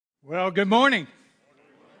Well, good morning.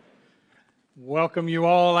 Welcome you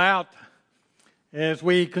all out as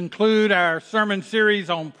we conclude our sermon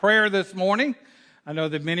series on prayer this morning. I know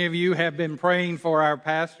that many of you have been praying for our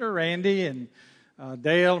pastor, Randy, and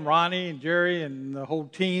Dale, and Ronnie, and Jerry, and the whole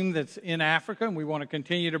team that's in Africa, and we want to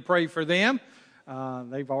continue to pray for them.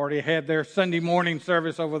 They've already had their Sunday morning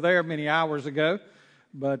service over there many hours ago,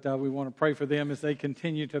 but we want to pray for them as they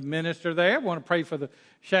continue to minister there. We want to pray for the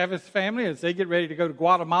Chavez family as they get ready to go to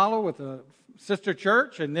Guatemala with a sister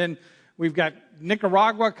church. And then we've got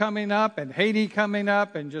Nicaragua coming up and Haiti coming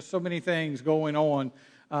up and just so many things going on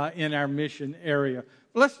in our mission area.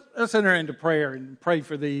 Let's enter into prayer and pray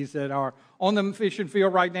for these that are on the mission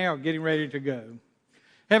field right now, getting ready to go.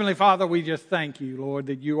 Heavenly Father, we just thank you, Lord,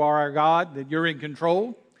 that you are our God, that you're in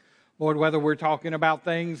control. Lord, whether we're talking about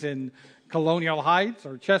things in Colonial Heights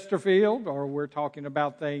or Chesterfield, or we're talking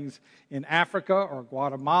about things in Africa or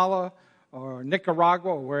Guatemala or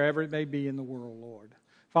Nicaragua or wherever it may be in the world, Lord.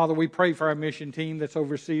 Father, we pray for our mission team that's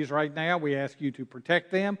overseas right now. We ask you to protect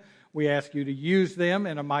them. We ask you to use them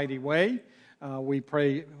in a mighty way. We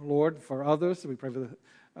pray, Lord, for others. We pray for,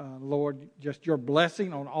 Lord, just your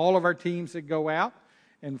blessing on all of our teams that go out.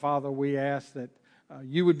 And Father, we ask that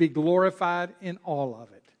you would be glorified in all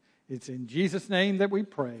of it. It's in Jesus' name that we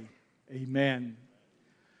pray. Amen.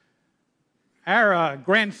 Our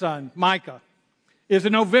grandson, Micah, is a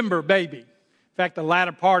November baby. In fact, the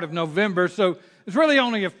latter part of November. So it's really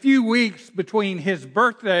only a few weeks between his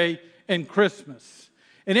birthday and Christmas.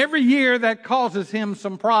 And every year that causes him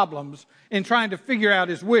some problems in trying to figure out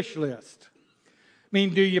his wish list. I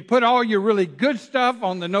mean, do you put all your really good stuff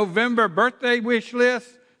on the November birthday wish list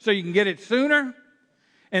so you can get it sooner?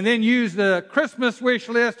 And then use the Christmas wish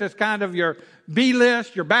list as kind of your B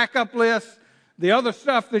list, your backup list, the other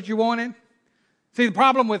stuff that you wanted. See, the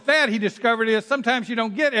problem with that, he discovered, is sometimes you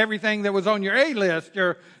don't get everything that was on your A list,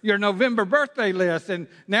 your November birthday list. And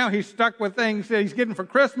now he's stuck with things that he's getting for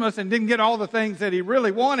Christmas and didn't get all the things that he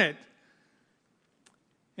really wanted.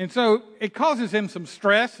 And so it causes him some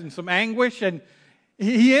stress and some anguish. And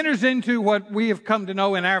he enters into what we have come to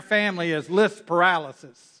know in our family as list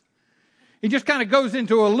paralysis. He just kind of goes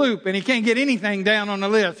into a loop and he can't get anything down on the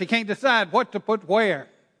list. He can't decide what to put where.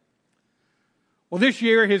 Well, this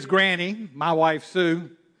year his granny, my wife Sue,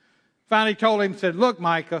 finally told him, said, "Look,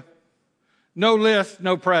 Micah, no list,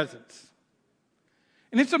 no presents."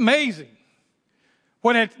 And it's amazing.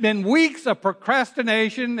 What had been weeks of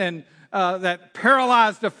procrastination and that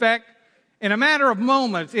paralyzed effect, in a matter of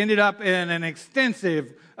moments, ended up in an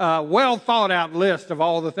extensive, well thought out list of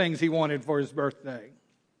all the things he wanted for his birthday.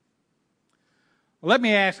 Well, let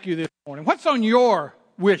me ask you this morning, what's on your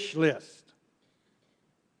wish list?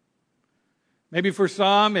 Maybe for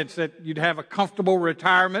some, it's that you'd have a comfortable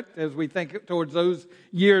retirement as we think towards those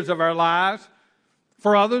years of our lives.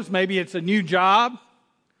 For others, maybe it's a new job,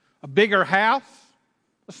 a bigger house,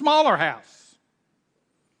 a smaller house,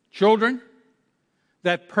 children,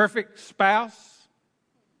 that perfect spouse.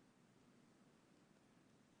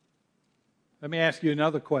 Let me ask you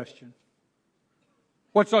another question.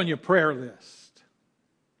 What's on your prayer list?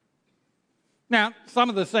 Now, some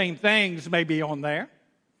of the same things may be on there.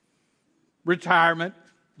 Retirement,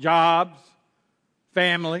 jobs,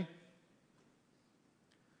 family.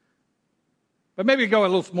 But maybe go a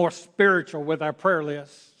little more spiritual with our prayer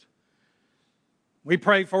list. We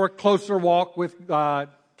pray for a closer walk with God.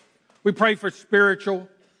 We pray for spiritual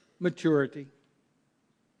maturity.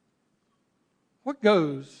 What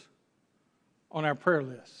goes on our prayer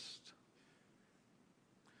list?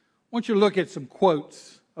 I want you to look at some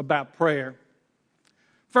quotes about prayer.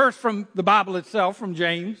 First, from the Bible itself, from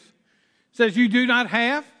James, it says, "You do not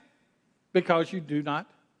have because you do not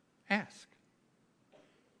ask."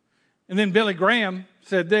 And then Billy Graham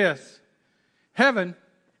said this, "Heaven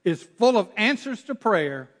is full of answers to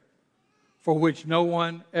prayer for which no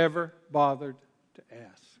one ever bothered to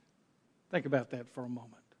ask." Think about that for a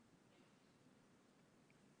moment.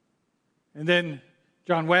 And then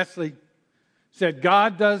John Wesley said,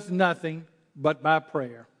 "God does nothing but by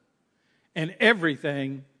prayer, and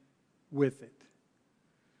everything with it."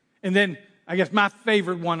 And then, I guess my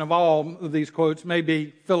favorite one of all of these quotes may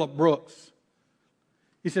be Philip Brooks.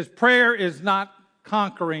 He says, "Prayer is not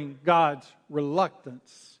conquering God's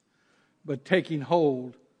reluctance, but taking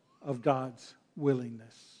hold of God's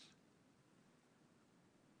willingness."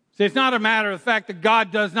 See, it's not a matter of the fact that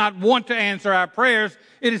God does not want to answer our prayers.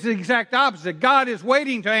 It is the exact opposite. God is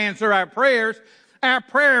waiting to answer our prayers. Our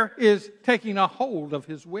prayer is taking a hold of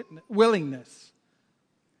His willingness.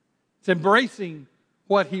 It's embracing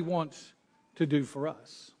what He wants to do for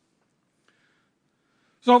us.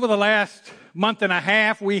 So over the last month and a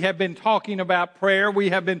half, we have been talking about prayer.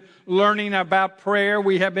 We have been learning about prayer.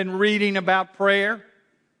 We have been reading about prayer.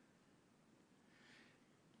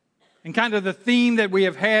 And kind of the theme that we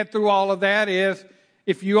have had through all of that is,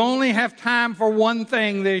 if you only have time for one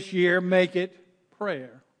thing this year, make it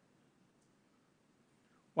prayer.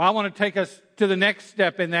 Well, I want to take us to the next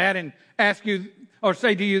step in that and ask you, or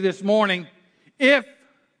say to you this morning, if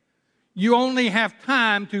you only have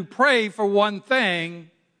time to pray for one thing,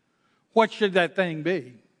 what should that thing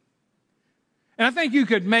be? And I think you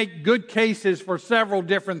could make good cases for several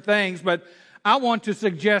different things, but I want to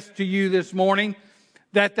suggest to you this morning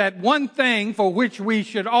that that one thing for which we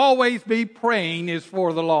should always be praying is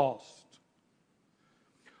for the lost.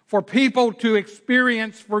 For people to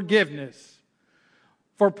experience forgiveness.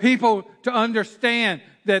 For people to understand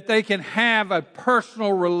that they can have a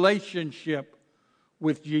personal relationship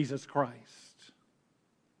with Jesus Christ.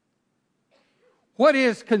 What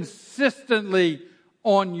is consistently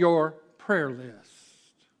on your prayer list?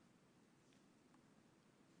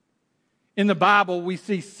 In the Bible, we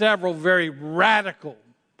see several very radical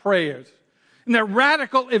prayers. And they're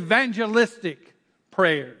radical evangelistic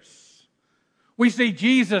prayers. We see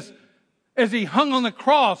Jesus, as he hung on the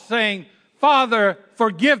cross, saying, "Father,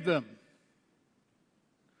 forgive them."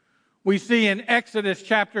 We see in Exodus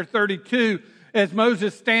chapter 32, as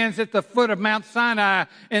Moses stands at the foot of Mount Sinai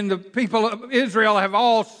and the people of Israel have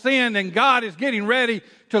all sinned and God is getting ready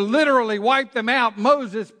to literally wipe them out,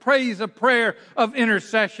 Moses prays a prayer of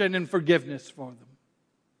intercession and forgiveness for them.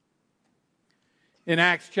 In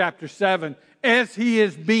Acts chapter 7, as he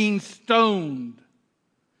is being stoned,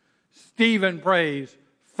 Stephen prays,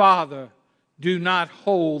 "Father, do not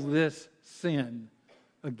hold this sin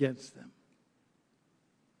against them."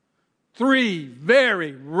 Three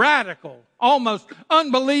very radical, almost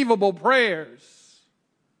unbelievable prayers.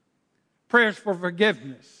 Prayers for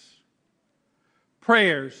forgiveness.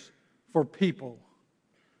 Prayers for people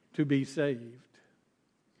to be saved.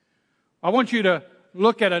 I want you to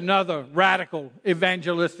look at another radical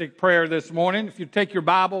evangelistic prayer this morning. If you take your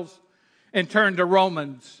Bibles and turn to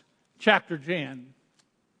Romans chapter 10.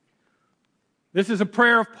 This is a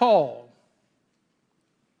prayer of Paul.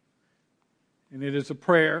 And it is a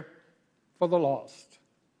prayer for the lost.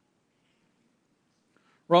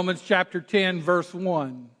 Romans chapter 10, verse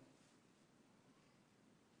 1.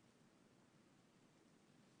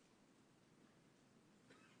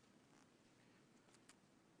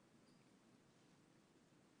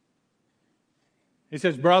 He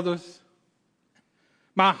says, "Brothers,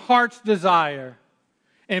 my heart's desire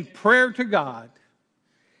and prayer to God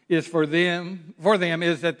is for them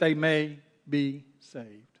is that they may be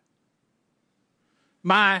saved."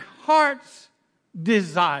 My heart's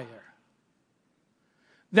desire.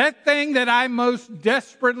 That thing that I most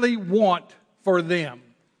desperately want for them.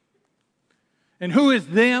 And who is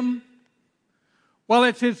them? Well,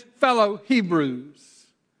 it's his fellow Hebrews.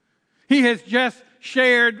 He has just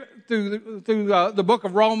shared through the book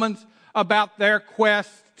of Romans about their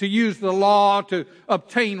quest to use the law to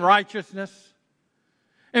obtain righteousness.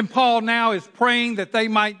 And Paul now is praying that they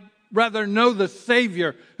might rather know the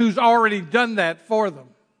Savior who's already done that for them.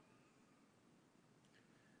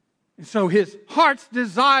 And so his heart's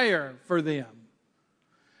desire for them.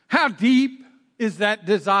 How deep is that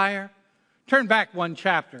desire? Turn back one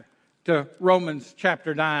chapter to Romans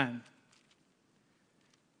chapter 9.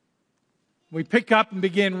 We pick up and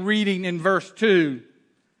begin reading in verse 2.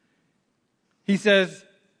 He says,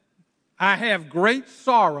 "I have great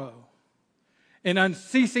sorrow and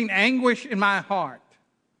unceasing anguish in my heart,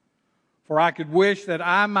 for I could wish that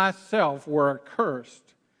I myself were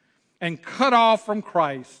accursed and cut off from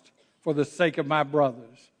Christ for the sake of my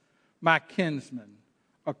brothers, my kinsmen,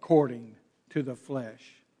 according to the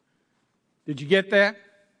flesh." Did you get that?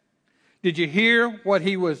 Did you hear what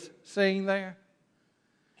he was saying there?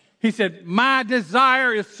 He said, "My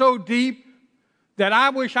desire is so deep that I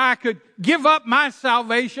wish I could give up my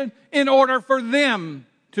salvation in order for them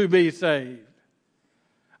to be saved.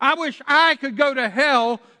 I wish I could go to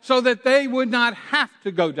hell so that they would not have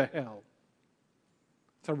to go to hell."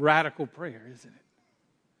 It's a radical prayer, isn't it?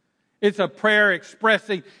 It's a prayer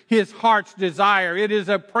expressing his heart's desire. It is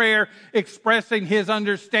a prayer expressing his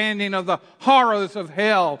understanding of the horrors of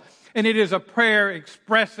hell. And it is a prayer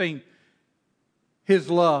expressing his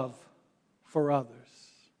love for others.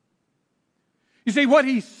 You see, what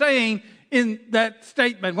he's saying in that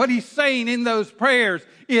statement, what he's saying in those prayers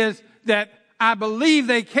is that I believe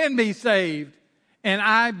they can be saved, and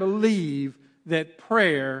I believe that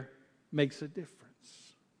prayer makes a difference.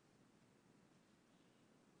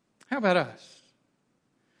 How about us?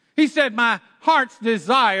 He said, "My heart's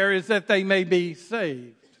desire is that they may be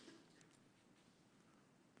saved."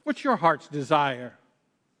 What's your heart's desire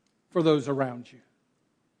for those around you?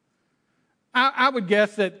 I would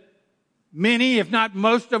guess that many, if not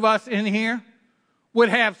most of us in here, would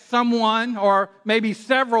have someone or maybe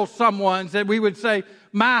several someones that we would say,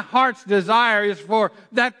 my heart's desire is for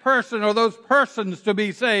that person or those persons to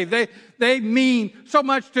be saved. They mean so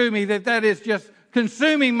much to me that is just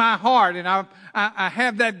consuming my heart, and I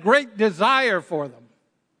have that great desire for them.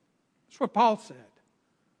 That's what Paul said.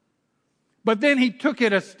 But then he took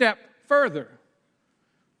it a step further.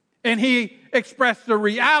 And he expressed the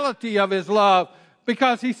reality of his love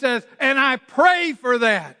because he says, and I pray for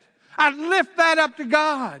that. I lift that up to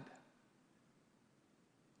God.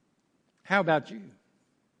 How about you?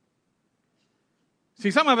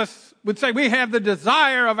 See, some of us would say we have the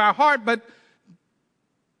desire of our heart, but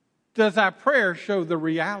does our prayer show the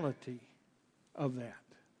reality of that?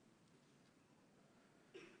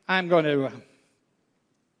 I'm going to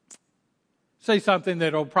say something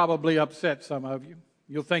that will probably upset some of you.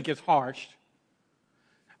 You'll think it's harsh.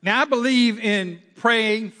 Now, I believe in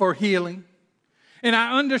praying for healing. And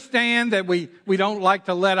I understand that we don't like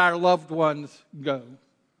to let our loved ones go.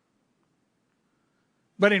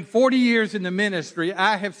 But in 40 years in the ministry,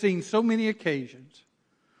 I have seen so many occasions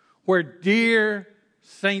where dear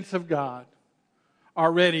saints of God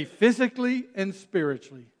are ready physically and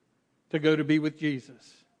spiritually to go to be with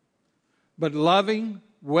Jesus. But loving,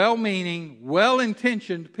 well-meaning,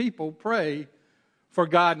 well-intentioned people pray for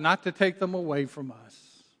God not to take them away from us.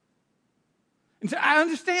 And so I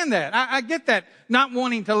understand that. I get that, not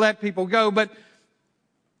wanting to let people go. But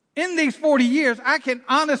in these 40 years, I can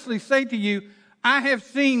honestly say to you, I have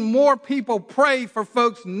seen more people pray for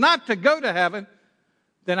folks not to go to heaven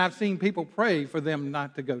than I've seen people pray for them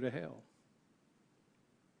not to go to hell.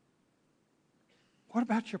 What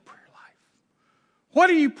about your prayer life? What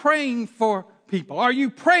are you praying for people? Are you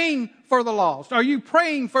praying for the lost? Are you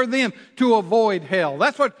praying for them to avoid hell?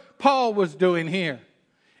 That's what Paul was doing here.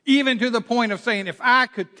 Even to the point of saying, if I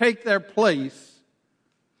could take their place,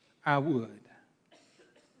 I would.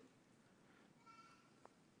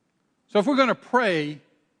 So if we're going to pray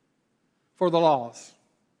for the lost,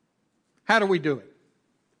 how do we do it?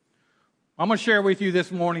 I'm going to share with you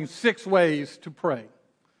this morning 6 ways to pray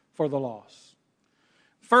for the lost.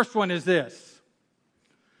 First one is this.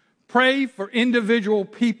 Pray for individual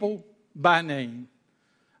people by name.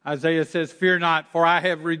 Isaiah says, fear not, for I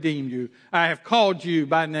have redeemed you. I have called you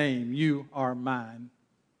by name. You are mine.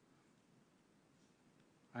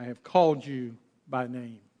 I have called you by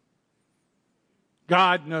name.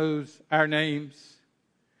 God knows our names.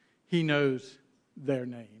 He knows their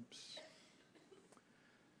names.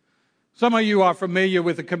 Some of you are familiar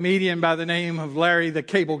with a comedian by the name of Larry the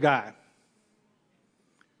Cable Guy.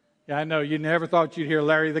 Yeah, I know, you never thought you'd hear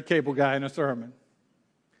Larry the Cable Guy in a sermon.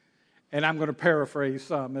 And I'm going to paraphrase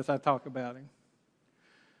some as I talk about him.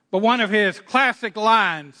 But one of his classic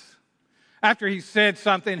lines, after he said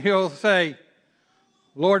something, he'll say,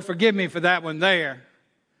 Lord, forgive me for that one there,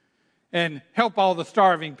 and help all the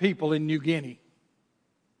starving people in New Guinea.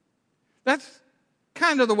 That's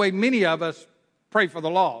kind of the way many of us pray for the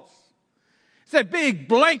lost. It's that big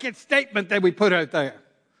blanket statement that we put out there.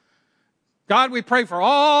 God, we pray for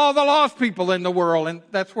all the lost people in the world, and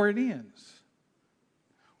that's where it ends.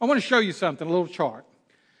 I want to show you something, a little chart.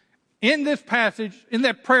 In this passage, in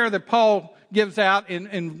that prayer that Paul gives out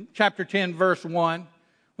in chapter 10, verse 1,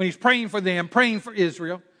 when he's praying for them, praying for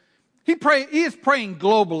Israel, he is praying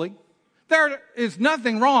globally. There is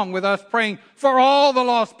nothing wrong with us praying for all the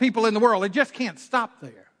lost people in the world. It just can't stop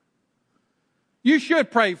there. You should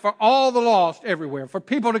pray for all the lost everywhere, for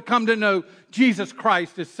people to come to know Jesus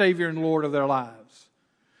Christ as Savior and Lord of their lives.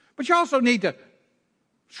 But you also need to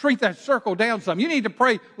shrink that circle down some. You need to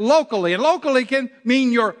pray locally, and locally can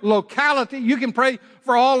mean your locality. You can pray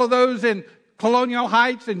for all of those in Colonial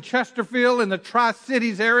Heights and Chesterfield and the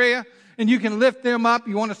Tri-Cities area, and you can lift them up.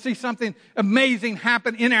 You want to see something amazing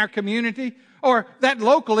happen in our community, or that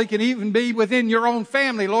locally can even be within your own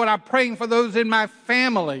family. Lord, I'm praying for those in my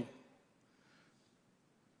family.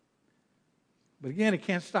 But again, it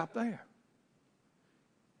can't stop there.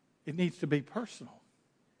 It needs to be personal.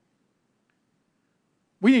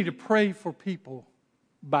 We need to pray for people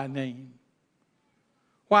by name.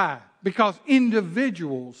 Why? Because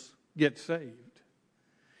individuals get saved.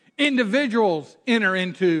 Individuals enter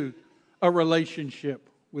into a relationship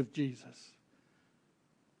with Jesus.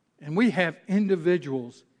 And we have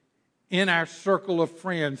individuals in our circle of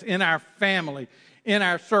friends, in our family, in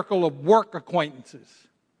our circle of work acquaintances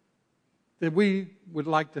that we would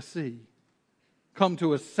like to see come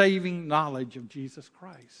to a saving knowledge of Jesus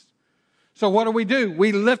Christ. So what do?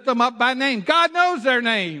 We lift them up by name. God knows their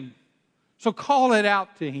name. So call it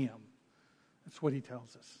out to Him. That's what He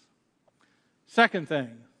tells us. Second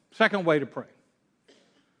way to pray.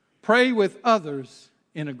 Pray with others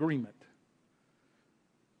in agreement.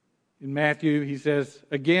 In Matthew, He says,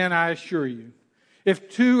 "Again, I assure you, if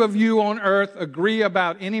two of you on earth agree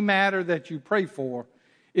about any matter that you pray for,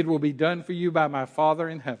 it will be done for you by my Father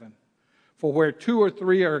in heaven. For where two or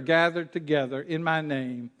three are gathered together in my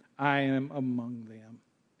name, I am among them."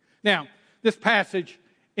 Now, this passage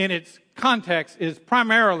in its context is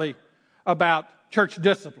primarily about church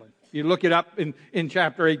discipline. You look it up in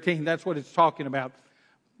chapter 18, that's what it's talking about.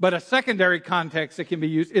 But a secondary context that can be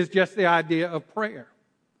used is just the idea of prayer.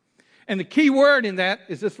 And the key word in that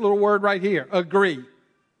is this little word right here, agree.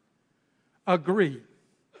 Agree.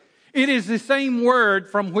 It is the same word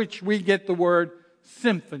from which we get the word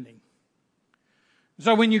symphony.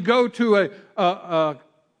 So when you go to a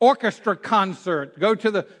orchestra concert, go to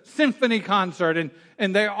the symphony concert,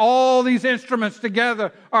 and all these instruments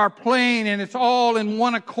together are playing, and it's all in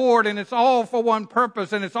one accord, and it's all for one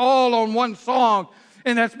purpose, and it's all on one song,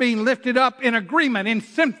 and that's being lifted up in agreement, in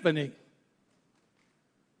symphony.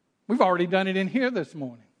 We've already done it in here this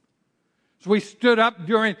morning. So we stood up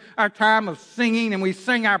during our time of singing, and we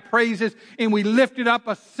sang our praises, and we lifted up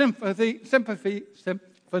a symphony.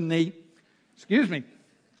 Excuse me.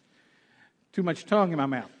 Too much tongue in my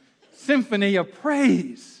mouth. Symphony of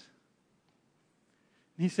praise.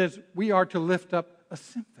 And He says we are to lift up a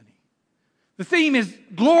symphony. The theme is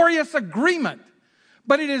glorious agreement,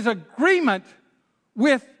 but it is agreement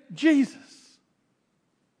with Jesus.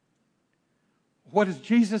 What does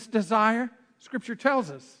Jesus desire? Scripture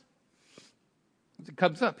tells us. It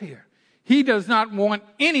comes up here. He does not want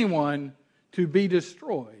anyone to be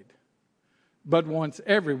destroyed, but wants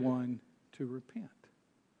everyone to repent.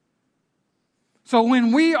 So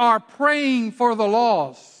when we are praying for the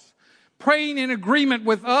lost, praying in agreement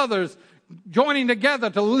with others, joining together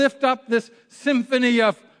to lift up this symphony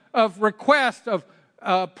of requests, of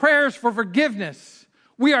prayers for forgiveness,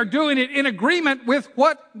 we are doing it in agreement with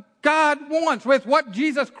what God wants, with what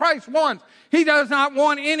Jesus Christ wants. He does not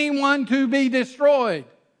want anyone to be destroyed.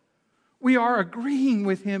 We are agreeing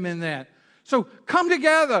with Him in that. So come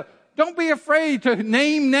together. Don't be afraid to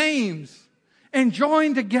name names and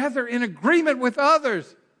join together in agreement with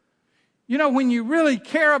others. You know, when you really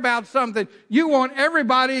care about something, you want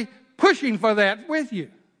everybody pushing for that with you.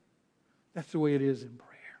 That's the way it is in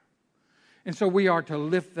prayer. And so we are to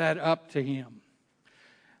lift that up to Him.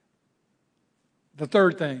 The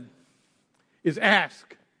third thing is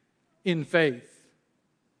ask in faith.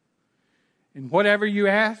 And whatever you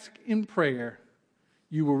ask in prayer,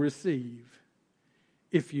 you will receive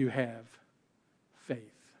if you have faith.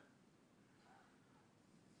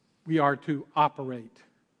 We are to operate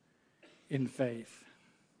in faith.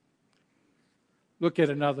 Look at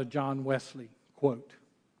another John Wesley quote.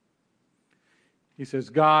 He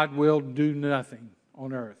says, "God will do nothing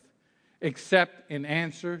on earth except in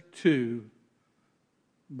answer to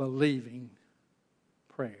believing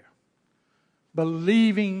prayer."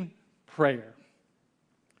 Believing prayer.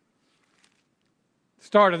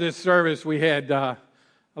 Start of this service, we had a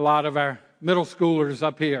lot of our middle schoolers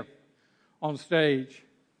up here on stage.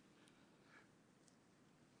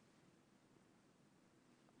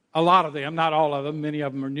 A lot of them, not all of them, many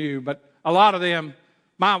of them are new, but a lot of them,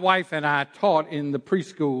 my wife and I taught in the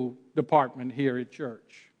preschool department here at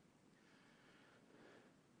church.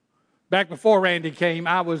 Back before Randy came,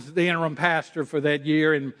 I was the interim pastor for that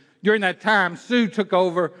year, and during that time, Sue took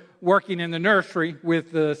over working in the nursery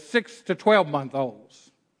with the 6 to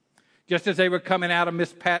 12-month-olds, just as they were coming out of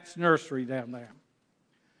Miss Pat's nursery down there.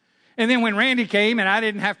 And then when Randy came and I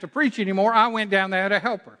didn't have to preach anymore, I went down there to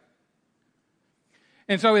help her.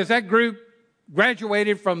 And so as that group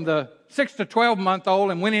graduated from the 6 to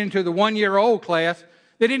 12-month-old and went into the 1-year-old class,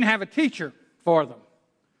 they didn't have a teacher for them.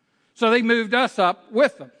 So they moved us up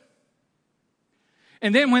with them.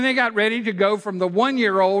 And then when they got ready to go from the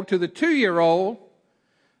 1-year-old to the 2-year-old,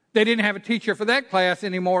 they didn't have a teacher for that class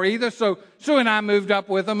anymore either. So Sue and I moved up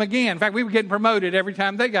with them again. In fact, we were getting promoted every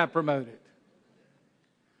time they got promoted.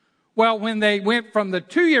 Well, when they went from the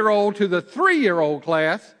 2-year-old to the 3-year-old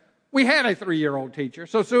class, we had a 3-year-old teacher.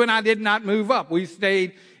 So Sue and I did not move up. We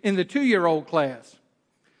stayed in the 2-year-old class.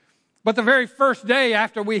 But the very first day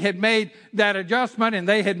after we had made that adjustment and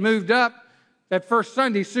they had moved up, that first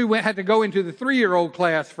Sunday, Sue had to go into the 3-year-old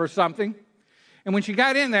class for something. And when she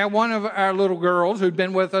got in there, one of our little girls who'd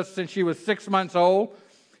been with us since she was 6 months old,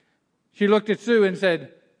 she looked at Sue and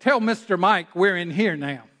said, "Tell Mr. Mike we're in here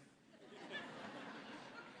now."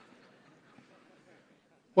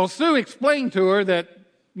 Well, Sue explained to her that,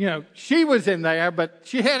 she was in there, but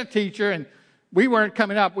she had a teacher, and we weren't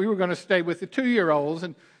coming up. We were going to stay with the 2-year-olds.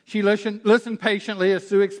 And she listened patiently as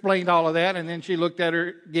Sue explained all of that. And then she looked at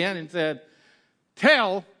her again and said,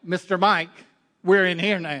 "Tell Mr. Mike we're in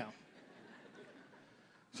here now."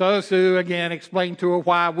 So Sue again explained to her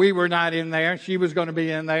why we were not in there. She was going to be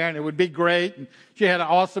in there and it would be great. And she had an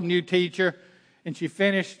awesome new teacher. And she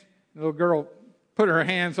finished. The little girl put her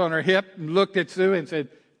hands on her hip and looked at Sue and said,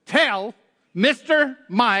 "Tell Mr.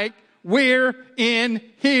 Mike we're in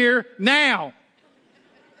here now."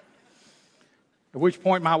 At which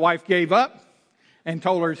point my wife gave up and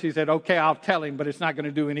told her, she said, "Okay, I'll tell him, but it's not going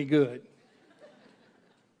to do any good."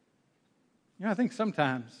 I think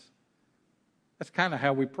sometimes that's kind of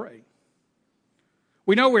how we pray.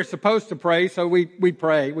 We know we're supposed to pray, so we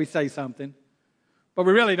pray, we say something, but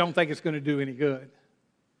we really don't think it's going to do any good.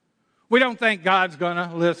 We don't think God's going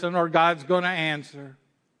to listen or God's going to answer.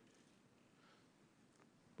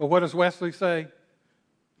 But what does Wesley say?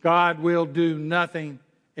 God will do nothing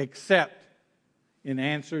except in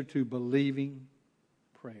answer to believing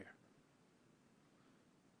prayer.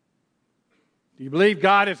 Do you believe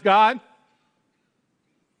God is God?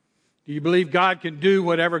 Do you believe God can do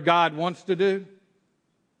whatever God wants to do?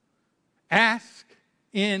 Ask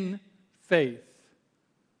in faith,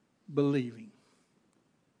 believing.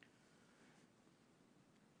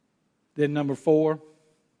 Then number 4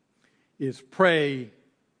 is pray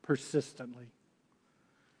persistently.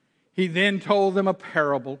 He then told them a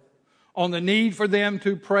parable on the need for them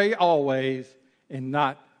to pray always and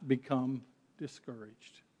not become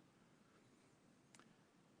discouraged.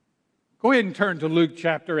 Go ahead and turn to Luke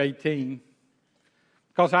chapter 18,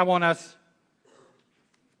 because I want us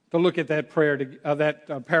to look at that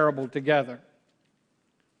parable together.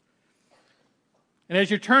 And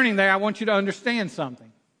as you're turning there, I want you to understand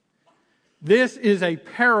something. This is a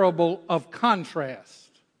parable of contrast.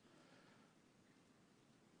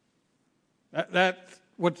 That's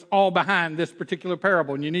what's all behind this particular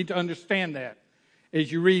parable, and you need to understand that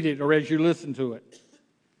as you read it or as you listen to it.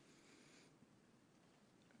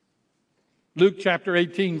 Luke chapter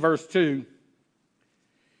 18, verse 2.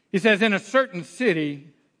 He says, "In a certain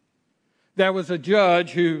city there was a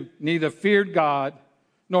judge who neither feared God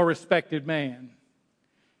nor respected man.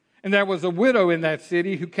 And there was a widow in that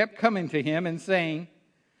city who kept coming to him and saying,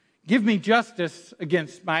 'Give me justice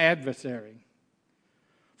against my adversary.'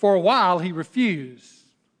 For a while he refused.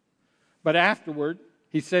 But afterward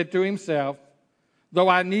he said to himself, 'Though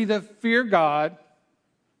I neither fear God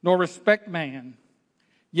nor respect man,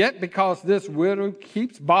 yet because this widow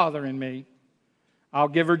keeps bothering me, I'll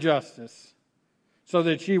give her justice, so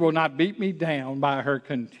that she will not beat me down by her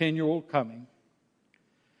continual coming.'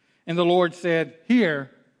 And the Lord said,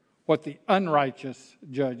 'Hear what the unrighteous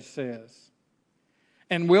judge says.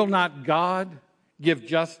 And will not God give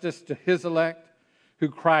justice to his elect who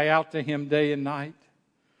cry out to him day and night?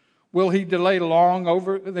 Will he delay long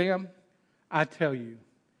over them? I tell you,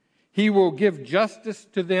 he will give justice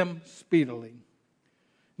to them speedily.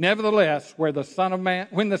 Nevertheless, when the Son of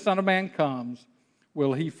Man comes,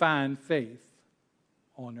 will he find faith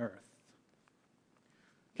on earth?'"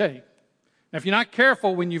 Okay. Now, if you're not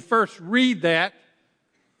careful when you first read that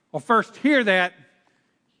or first hear that,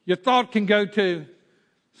 your thought can go to,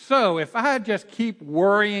 so if I just keep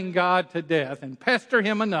worrying God to death and pester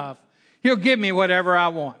him enough, he'll give me whatever I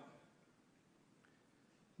want.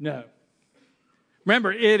 No.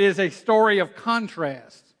 Remember, it is a story of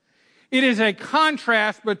contrast. It is a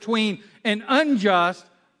contrast between an unjust,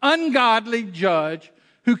 ungodly judge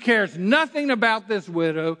who cares nothing about this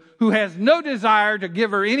widow, who has no desire to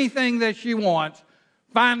give her anything that she wants,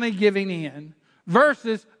 finally giving in,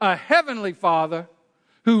 versus a heavenly Father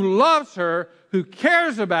who loves her, who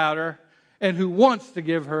cares about her, and who wants to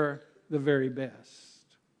give her the very best.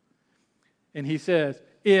 And he says,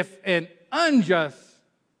 if an unjust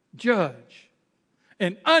judge,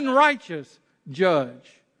 an unrighteous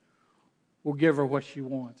judge will give her what she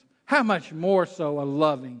wants, how much more so a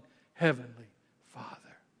loving heavenly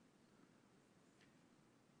Father?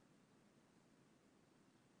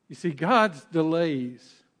 You see, God's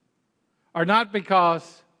delays are not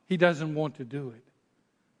because he doesn't want to do it.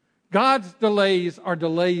 God's delays are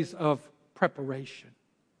delays of preparation.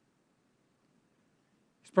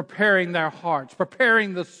 He's preparing their hearts,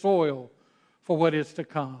 preparing the soil for what is to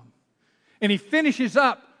come. And he finishes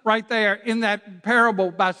up right there in that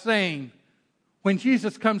parable by saying, when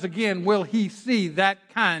Jesus comes again, will he see that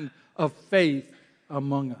kind of faith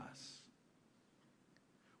among us?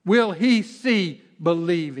 Will he see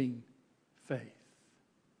believing faith?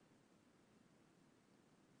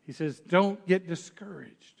 He says, don't get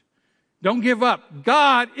discouraged. Don't give up.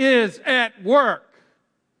 God is at work.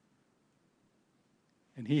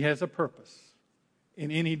 And he has a purpose in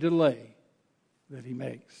any delay that he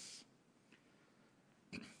makes.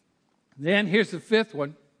 Then here's the fifth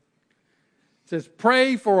one. It says,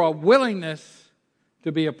 pray for a willingness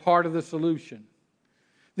to be a part of the solution.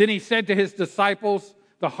 Then he said to his disciples,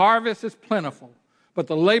 the harvest is plentiful, but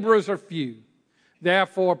the laborers are few.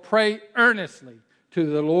 Therefore, pray earnestly to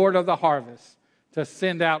the Lord of the harvest to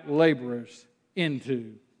send out laborers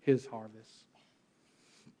into his harvest.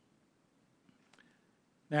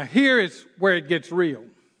 Now, here is where it gets real.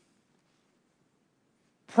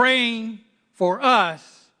 Praying for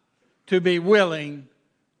us to be willing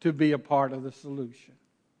to be a part of the solution.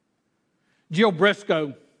 Jill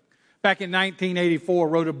Briscoe, back in 1984,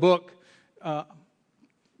 wrote a book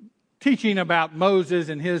teaching about Moses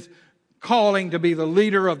and his calling to be the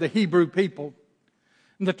leader of the Hebrew people.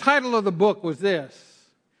 And the title of the book was this: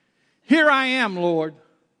 Here I am, Lord,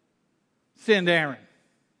 send Aaron.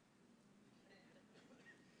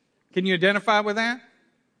 Can you identify with that?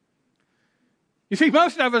 You see,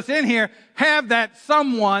 most of us in here have that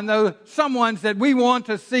someone, those someones that we want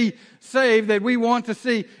to see saved, that we want to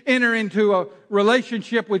see enter into a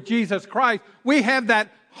relationship with Jesus Christ. We have that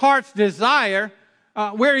heart's desire.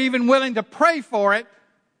 We're even willing to pray for it.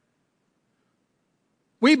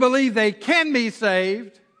 We believe they can be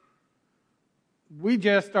saved. We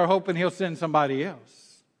just are hoping he'll send somebody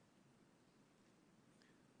else.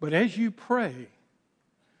 But as you pray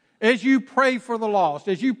for the lost,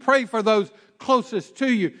 as you pray for those closest to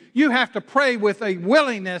you, you have to pray with a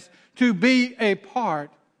willingness to be a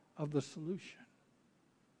part of the solution.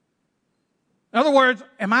 In other words,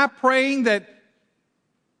 am I praying that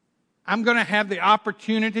I'm going to have the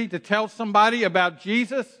opportunity to tell somebody about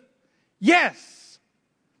Jesus? Yes,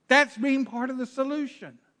 that's being part of the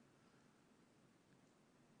solution.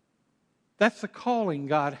 That's the calling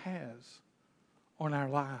God has on our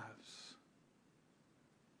lives.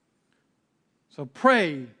 So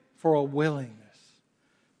pray for a willingness.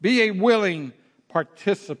 Be a willing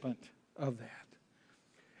participant of that.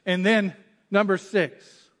 And then, number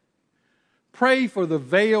 6, pray for the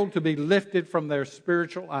veil to be lifted from their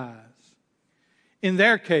spiritual eyes. In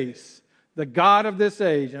their case, the god of this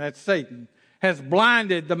age, and that's Satan, has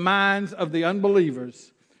blinded the minds of the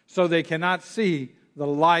unbelievers so they cannot see the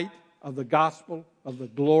light of the gospel of the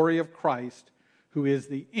glory of Christ, who is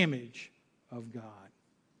the image of God.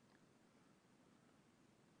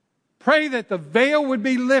 Pray that the veil would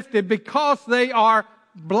be lifted because they are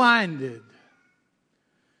blinded.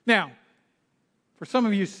 Now, for some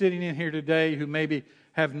of you sitting in here today who maybe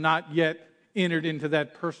have not yet entered into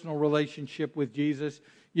that personal relationship with Jesus,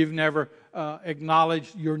 you've never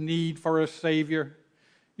acknowledged your need for a Savior,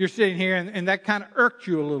 you're sitting here and that kind of irked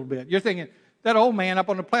you a little bit. You're thinking, that old man up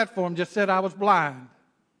on the platform just said I was blind.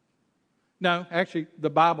 No, actually, the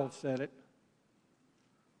Bible said it.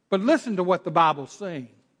 But listen to what the Bible's saying.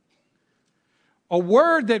 A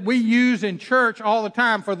word that we use in church all the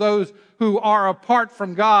time for those who are apart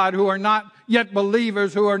from God, who are not yet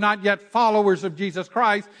believers, who are not yet followers of Jesus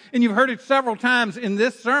Christ, and you've heard it several times in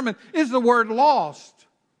this sermon, is the word lost.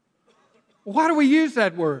 Why do we use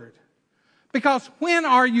that word? Because when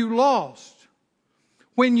are you lost?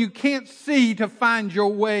 When you can't see to find your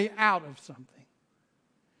way out of something.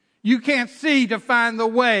 You can't see to find the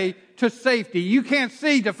way to safety. You can't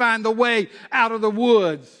see to find the way out of the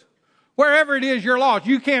woods. Wherever it is you're lost,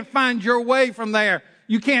 you can't find your way from there.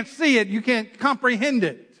 You can't see it. You can't comprehend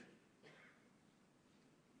it.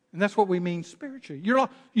 And that's what we mean spiritually. You're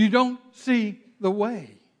lost. You don't see the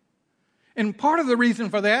way. And part of the reason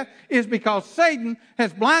for that is because Satan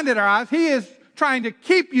has blinded our eyes. He is trying to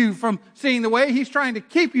keep you from seeing the way. He's trying to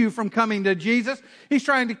keep you from coming to Jesus. He's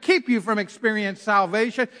trying to keep you from experiencing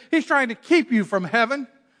salvation. He's trying to keep you from heaven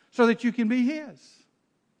so that you can be His.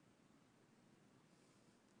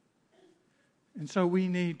 And so we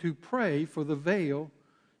need to pray for the veil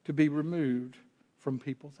to be removed from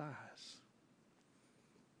people's eyes.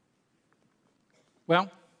 Well,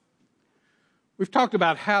 we've talked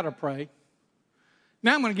about how to pray.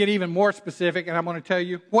 Now I'm going to get even more specific, and I'm going to tell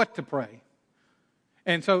you what to pray.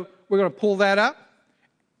 And so we're going to pull that up.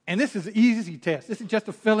 And this is an easy test. This is just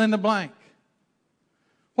a fill in the blank.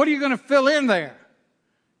 What are you going to fill in there?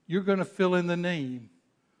 You're going to fill in the name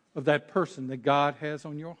of that person that God has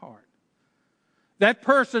on your heart. That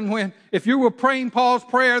person, if you were praying Paul's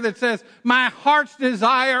prayer that says, my heart's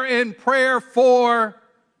desire in prayer for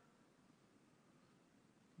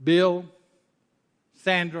Bill,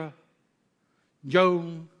 Sandra,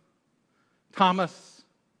 Joan, Thomas,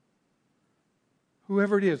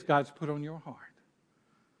 whoever it is God's put on your heart.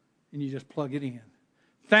 And you just plug it in.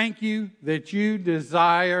 Thank you that you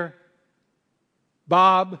desire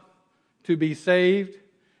Bob to be saved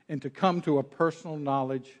and to come to a personal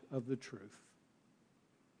knowledge of the truth.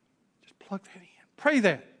 Just plug that in. Pray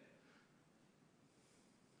that.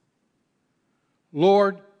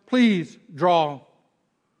 Lord, please draw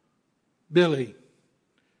Billy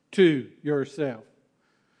to yourself.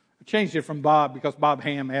 I changed it from Bob because Bob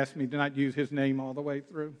Ham asked me to not use his name all the way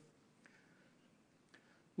through.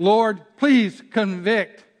 Lord, please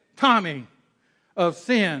convict Tommy of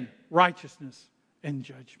sin, righteousness, and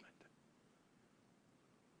judgment.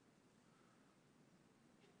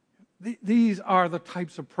 These are the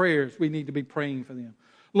types of prayers we need to be praying for them.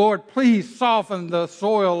 Lord, please soften the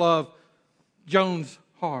soil of Joan's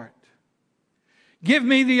heart. Give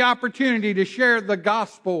me the opportunity to share the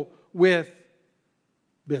gospel with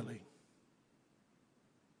Billy.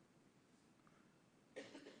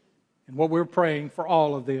 And what we're praying for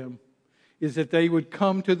all of them is that they would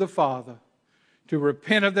come to the Father to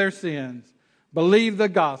repent of their sins, believe the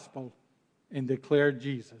gospel, and declare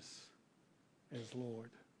Jesus as Lord.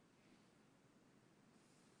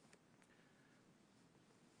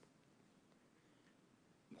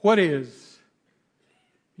 What is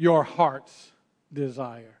your heart's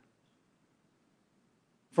desire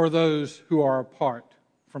for those who are apart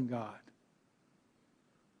from God?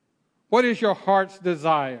 What is your heart's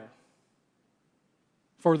desire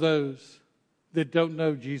for those that don't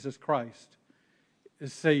know Jesus Christ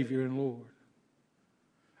as Savior and Lord?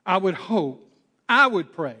 I would hope, I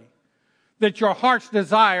would pray, that your heart's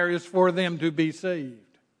desire is for them to be saved.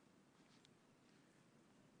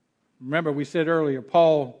 Remember, we said earlier,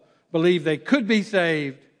 Paul believed they could be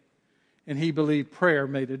saved, and he believed prayer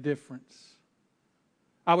made a difference.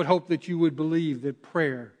 I would hope that you would believe that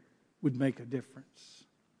prayer would make a difference.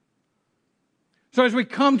 So as we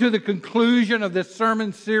come to the conclusion of this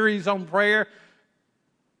sermon series on prayer,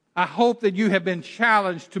 I hope that you have been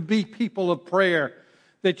challenged to be people of prayer,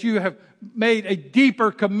 that you have made a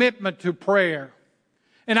deeper commitment to prayer.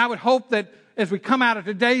 And I would hope that as we come out of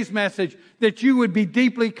today's message, that you would be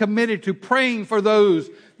deeply committed to praying for those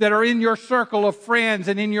that are in your circle of friends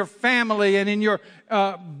and in your family and in your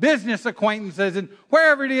business acquaintances and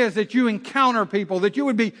wherever it is that you encounter people, that you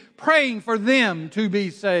would be praying for them to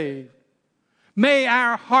be saved. May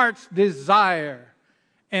our heart's desire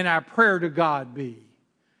and our prayer to God be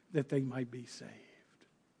that they might be saved.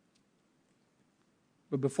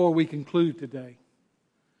 But before we conclude today,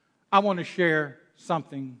 I want to share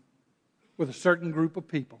something with a certain group of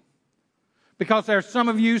people. Because there are some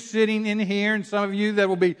of you sitting in here and some of you that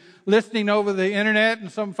will be listening over the internet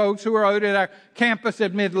and some folks who are out at our campus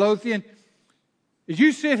at Midlothian. As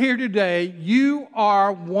you sit here today, you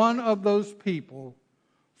are one of those people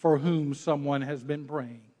for whom someone has been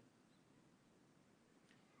praying.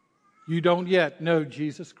 You don't yet know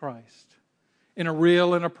Jesus Christ in a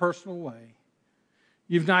real and a personal way.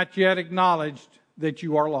 You've not yet acknowledged that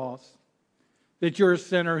you are lost, that you're a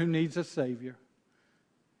sinner who needs a Savior.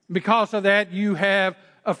 Because of that, you have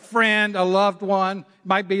a friend, a loved one. It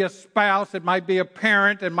might be a spouse, it might be a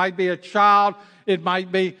parent, it might be a child, it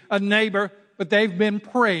might be a neighbor, but they've been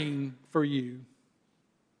praying for you.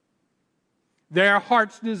 Their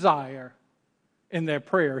heart's desire and their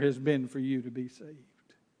prayer has been for you to be saved.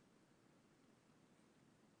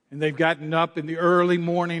 And they've gotten up in the early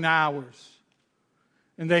morning hours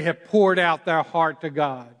and they have poured out their heart to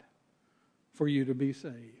God for you to be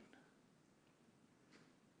saved.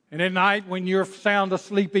 And at night when you're sound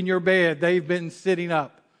asleep in your bed, they've been sitting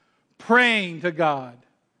up praying to God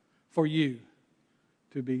for you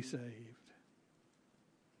to be saved.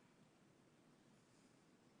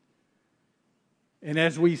 And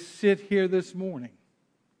as we sit here this morning,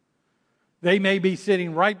 they may be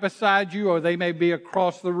sitting right beside you or they may be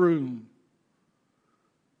across the room.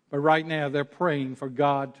 But right now they're praying for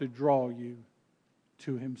God to draw you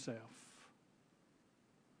to Himself.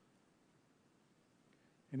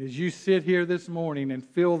 And as you sit here this morning and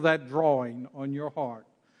feel that drawing on your heart,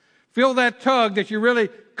 feel that tug that you really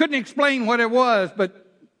couldn't explain what it was, but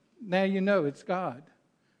now you know it's God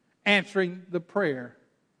answering the prayer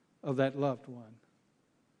of that loved one.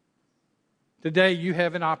 Today you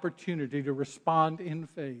have an opportunity to respond in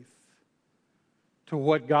faith to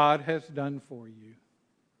what God has done for you.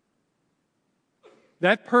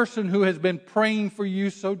 That person who has been praying for you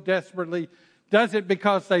so desperately does it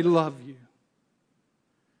because they love you.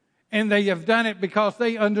 And they have done it because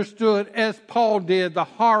they understood, as Paul did, the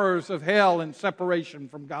horrors of hell and separation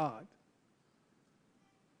from God.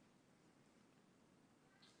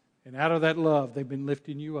 And out of that love, they've been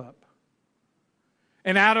lifting you up.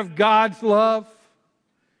 And out of God's love,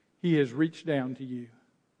 He has reached down to you.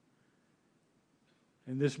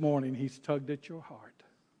 And this morning, He's tugged at your heart.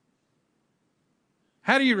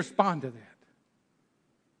 How do you respond to that?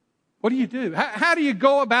 What do you do? How do you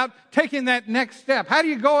go about taking that next step? How do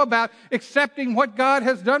you go about accepting what God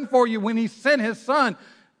has done for you when He sent His Son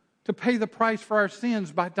to pay the price for our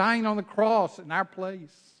sins by dying on the cross in our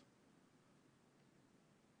place?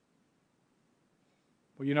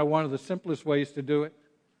 Well, you know, one of the simplest ways to do it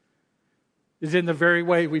is in the very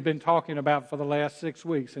way we've been talking about for the last 6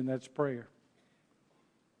 weeks, and that's prayer.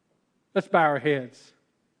 Let's bow our heads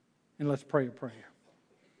and let's pray a prayer.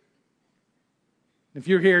 If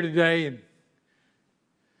you're here today and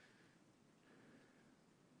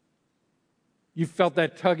you felt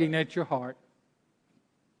that tugging at your heart,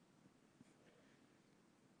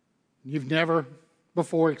 you've never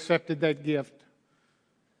before accepted that gift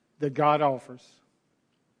that God offers,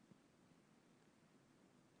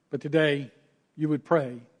 but today you would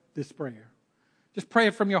pray this prayer. Just pray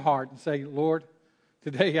it from your heart and say, Lord,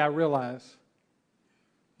 today I realize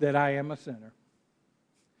that I am a sinner.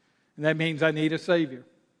 And that means I need a Savior.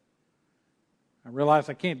 I realize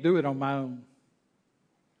I can't do it on my own.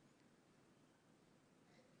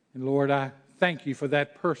 And Lord, I thank you for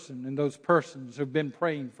that person and those persons who have been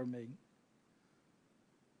praying for me.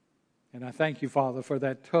 And I thank you, Father, for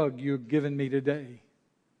that tug you've given me today,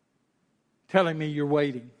 telling me you're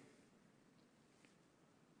waiting.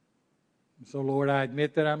 And so, Lord, I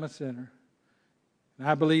admit that I'm a sinner. And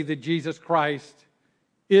I believe that Jesus Christ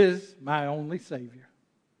is my only Savior.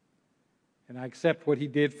 And I accept what He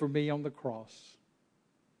did for me on the cross.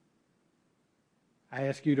 I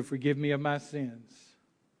ask you to forgive me of my sins.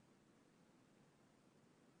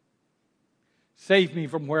 Save me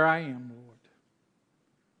from where I am, Lord.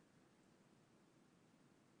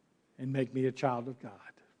 And make me a child of God.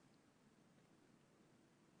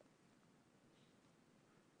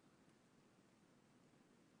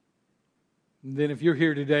 And then if you're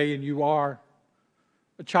here today and you are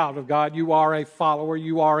a child of God, you are a follower,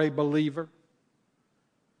 you are a believer,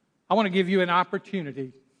 I want to give you an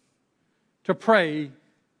opportunity to pray,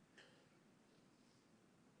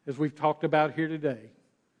 as we've talked about here today,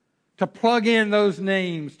 to plug in those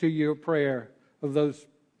names to your prayer of those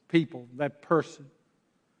people, that person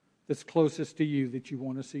that's closest to you that you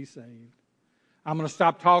want to see saved. I'm going to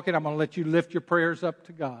stop talking. I'm going to let you lift your prayers up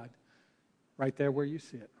to God right there where you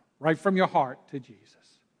sit, right from your heart to Jesus.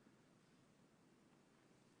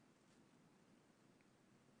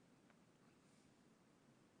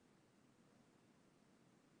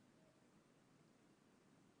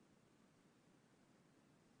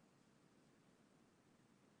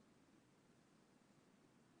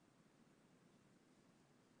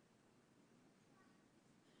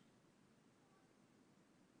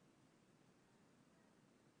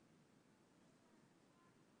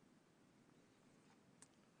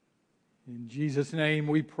 In Jesus' name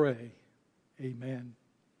we pray. Amen.